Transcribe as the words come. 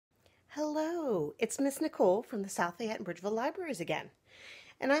Hello, it's Miss Nicole from the South Fayette and Bridgeville Libraries again,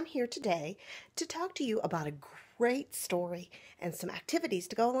 and I'm here today to talk to you about a great story and some activities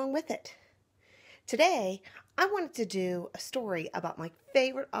to go along with it. Today, I wanted to do a story about my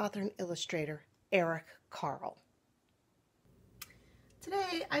favorite author and illustrator, Eric Carle.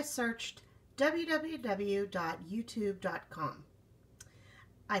 Today, I searched www.youtube.com.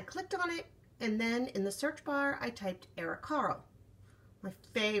 I clicked on it, and then in the search bar, I typed Eric Carle, my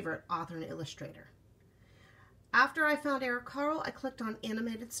favorite author and illustrator. After I found Eric Carle, I clicked on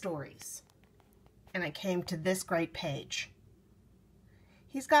Animated Stories, and I came to this great page.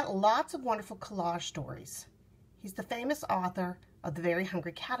 He's got lots of wonderful collage stories. He's the famous author of The Very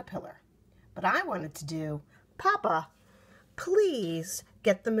Hungry Caterpillar, but I wanted to do, Papa, Please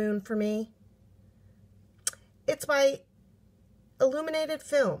Get the Moon for Me. It's by Illuminated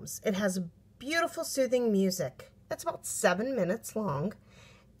Films. It has beautiful, soothing music. It's about 7 minutes long,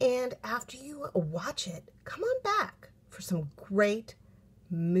 and after you watch it, come on back for some great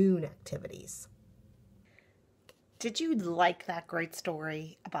moon activities. Did you like that great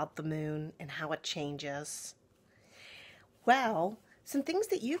story about the moon and how it changes? Well, some things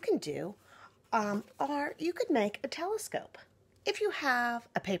that you can do are you could make a telescope. If you have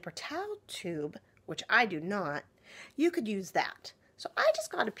a paper towel tube, which I do not, you could use that. So I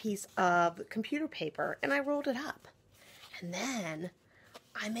just got a piece of computer paper and I rolled it up. And then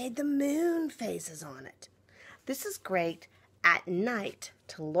I made the moon phases on it. This is great at night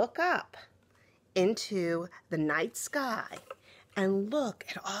to look up into the night sky and look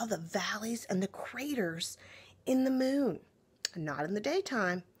at all the valleys and the craters in the moon. Not in the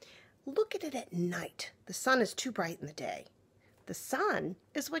daytime. Look at it at night. The sun is too bright in the day. The sun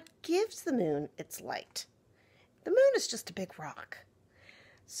is what gives the moon its light. The moon is just a big rock.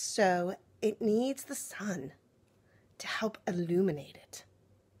 So it needs the sun to help illuminate it.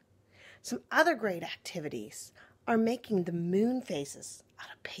 Some other great activities are making the moon phases out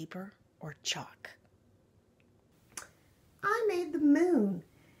of paper or chalk. I made the moon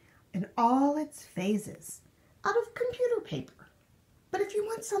in all its phases out of computer paper. But if you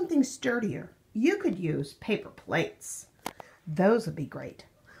want something sturdier, you could use paper plates. Those would be great.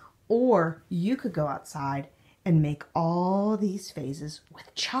 Or you could go outside and make all these phases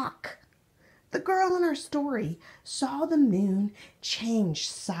with chalk. The girl in our story saw the moon change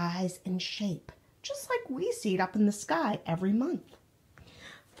size and shape, just like we see it up in the sky every month.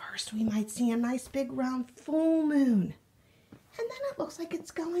 First, we might see a nice big round full moon, and then it looks like it's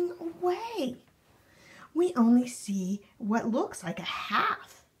going away. We only see what looks like a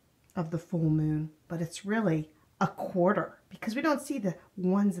half of the full moon, but it's really a quarter because we don't see the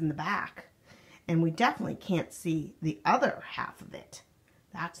ones in the back. And we definitely can't see the other half of it.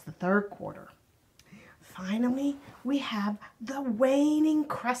 That's the third quarter. Finally, we have the waning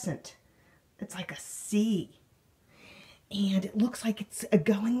crescent. It's like a C. And it looks like it's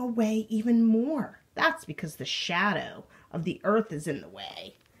going away even more. That's because the shadow of the earth is in the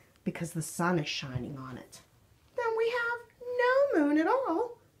way, because the sun is shining on it. Then we have no moon at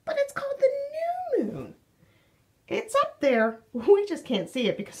all, but it's called the new moon. It's up there. We just can't see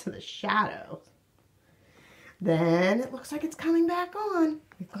it because of the shadow. Then it looks like it's coming back on.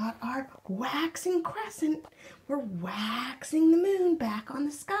 We've got our waxing crescent. We're waxing the moon back on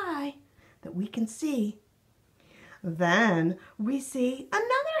the sky that we can see. Then we see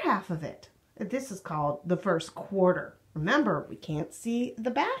another half of it. This is called the first quarter. Remember, we can't see the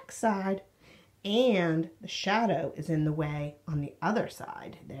back side, and the shadow is in the way on the other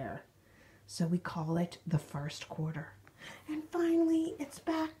side there. So we call it the first quarter. And finally, it's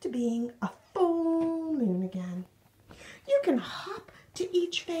back to being a full moon again. You can hop to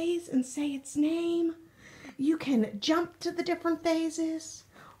each phase and say its name. You can jump to the different phases.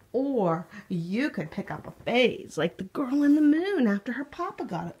 Or you could pick up a phase like the girl in the moon after her papa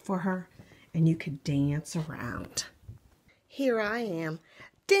got it for her. And you could dance around. Here I am,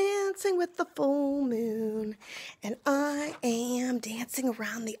 dancing with the full moon, and I am dancing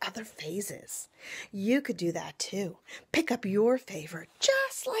around the other phases. You could do that too. Pick up your favorite,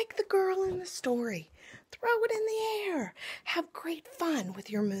 just like the girl in the story. Throw it in the air. Have great fun with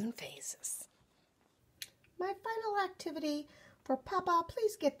your moon phases. My final activity for Papa,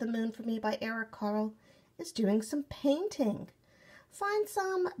 Please Get the Moon for Me by Eric Carle is doing some painting. Find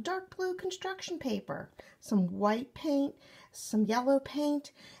some dark blue construction paper, some white paint, some yellow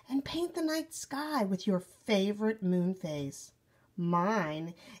paint, and paint the night sky with your favorite moon phase.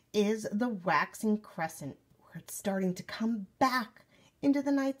 Mine is the waxing crescent, where it's starting to come back into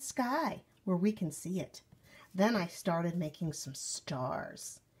the night sky where we can see it. Then I started making some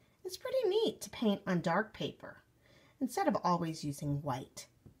stars. It's pretty neat to paint on dark paper instead of always using white.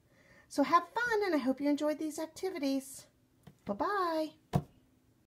 So have fun, and I hope you enjoyed these activities. Bye-bye.